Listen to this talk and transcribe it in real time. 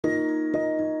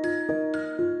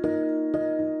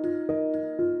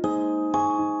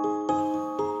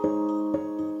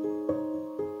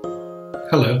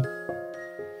Hello.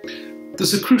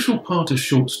 There's a crucial part of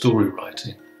short story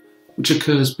writing which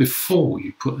occurs before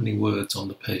you put any words on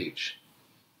the page.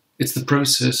 It's the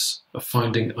process of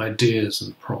finding ideas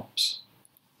and prompts.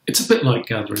 It's a bit like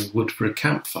gathering wood for a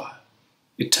campfire.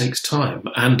 It takes time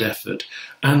and effort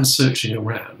and searching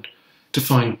around to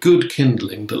find good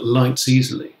kindling that lights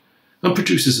easily and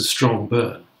produces a strong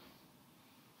burn.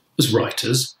 As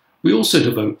writers, we also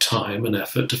devote time and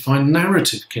effort to find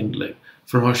narrative kindling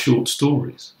for our short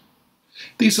stories.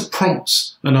 These are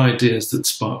prompts and ideas that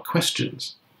spark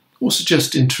questions, or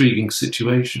suggest intriguing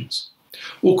situations,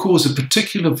 or cause a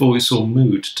particular voice or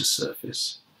mood to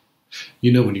surface.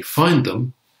 You know when you find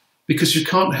them because you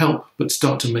can't help but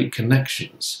start to make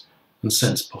connections and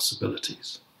sense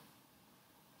possibilities.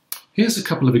 Here's a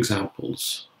couple of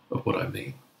examples of what I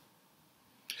mean.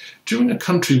 During a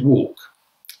country walk,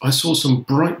 I saw some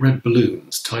bright red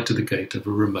balloons tied to the gate of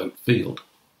a remote field.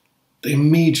 They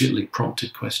immediately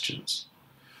prompted questions.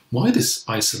 Why this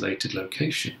isolated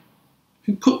location?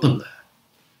 Who put them there?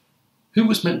 Who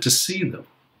was meant to see them?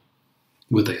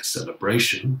 Were they a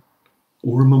celebration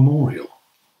or a memorial?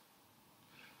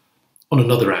 On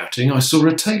another outing, I saw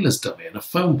a tailor's dummy in a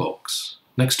phone box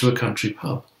next to a country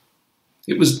pub.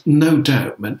 It was no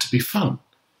doubt meant to be fun,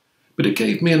 but it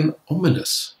gave me an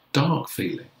ominous, dark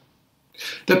feeling.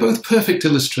 They're both perfect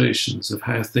illustrations of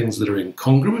how things that are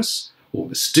incongruous or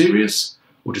mysterious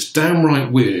or just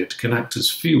downright weird can act as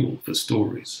fuel for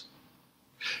stories.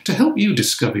 To help you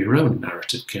discover your own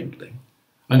narrative kindling,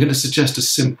 I'm going to suggest a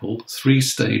simple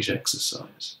 3-stage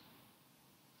exercise.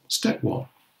 Step 1.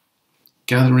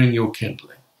 Gathering your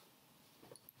kindling.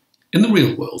 In the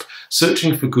real world,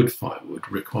 searching for good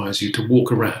firewood requires you to walk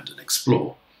around and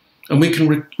explore, and we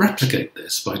can replicate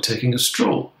this by taking a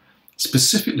stroll,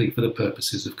 specifically for the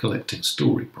purposes of collecting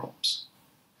story prompts.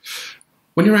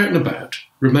 When you're out and about,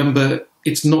 remember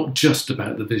it's not just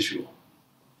about the visual.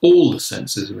 All the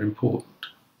senses are important.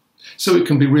 So it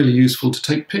can be really useful to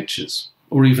take pictures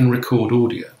or even record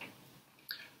audio.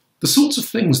 The sorts of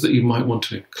things that you might want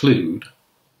to include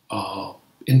are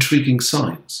intriguing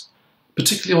signs,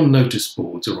 particularly on notice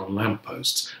boards or on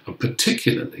lampposts, and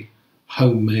particularly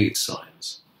homemade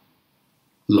signs.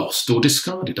 Lost or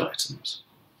discarded items.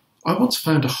 I once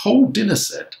found a whole dinner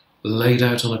set laid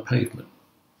out on a pavement.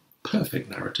 Perfect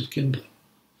narrative kindling.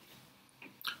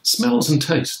 Smells and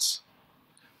tastes.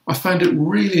 I found it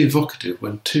really evocative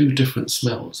when 2 different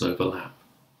smells overlap.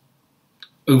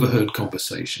 Overheard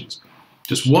conversations.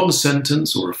 Just one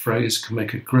sentence or a phrase can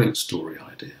make a great story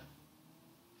idea.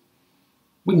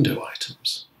 Window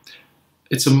items.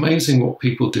 It's amazing what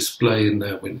people display in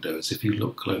their windows if you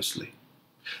look closely.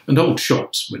 And old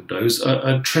shops' windows are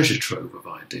a treasure trove of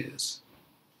ideas.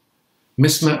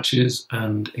 Mismatches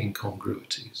and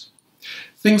incongruities.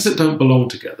 Things that don't belong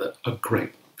together are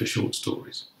great for short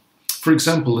stories. For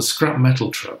example, the scrap metal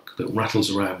truck that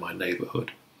rattles around my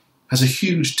neighbourhood has a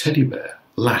huge teddy bear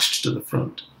lashed to the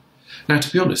front. Now,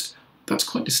 to be honest, that's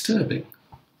quite disturbing,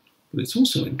 but it's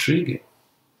also intriguing.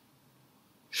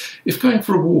 If going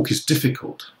for a walk is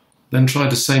difficult, then try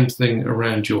the same thing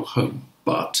around your home,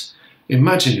 but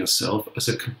imagine yourself as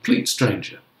a complete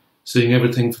stranger, seeing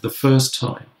everything for the first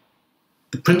time.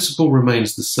 The principle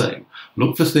remains the same.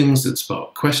 Look for things that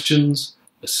spark questions,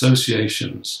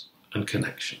 associations, and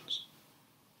connections.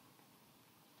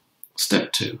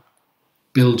 Step 2.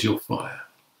 Build your fire.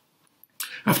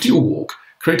 After your walk,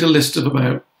 create a list of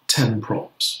about 10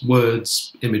 prompts,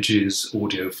 words, images,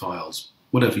 audio files,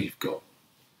 whatever you've got.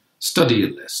 Study your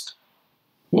list.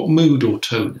 What mood or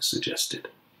tone is suggested?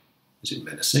 Is it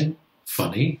menacing,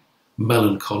 funny,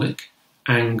 melancholic,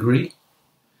 angry?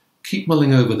 Keep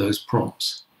mulling over those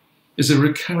prompts. Is there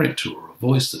a character or a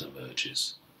voice that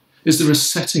emerges? Is there a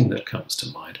setting that comes to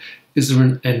mind? Is there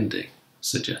an ending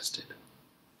suggested?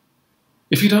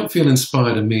 If you don't feel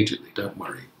inspired immediately, don't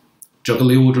worry. Juggle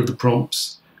the order of the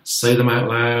prompts, say them out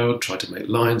loud, try to make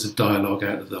lines of dialogue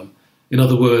out of them. In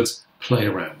other words, play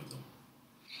around with them.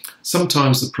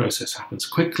 Sometimes the process happens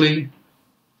quickly,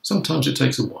 sometimes it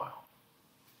takes a while.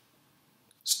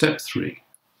 Step 3.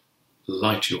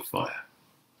 Light your fire.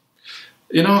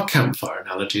 In our campfire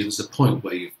analogy, there's a point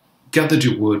where you've gathered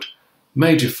your wood,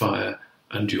 made your fire,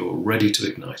 and you're ready to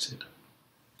ignite it.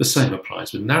 The same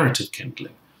applies with narrative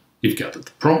kindling. You've gathered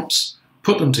the prompts,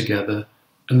 put them together,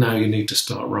 and now you need to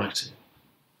start writing.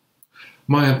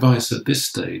 My advice at this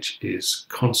stage is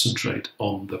concentrate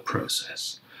on the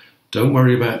process. Don't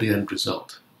worry about the end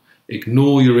result.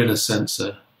 Ignore your inner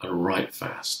censor and write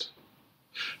fast.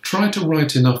 Try to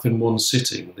write enough in one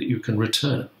sitting that you can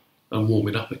return and warm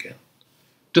it up again,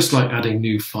 just like adding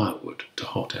new firewood to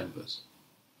hot embers.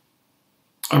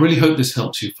 I really hope this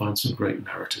helps you find some great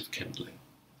narrative kindling.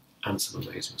 and some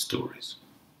amazing stories.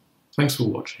 Thanks for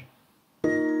watching.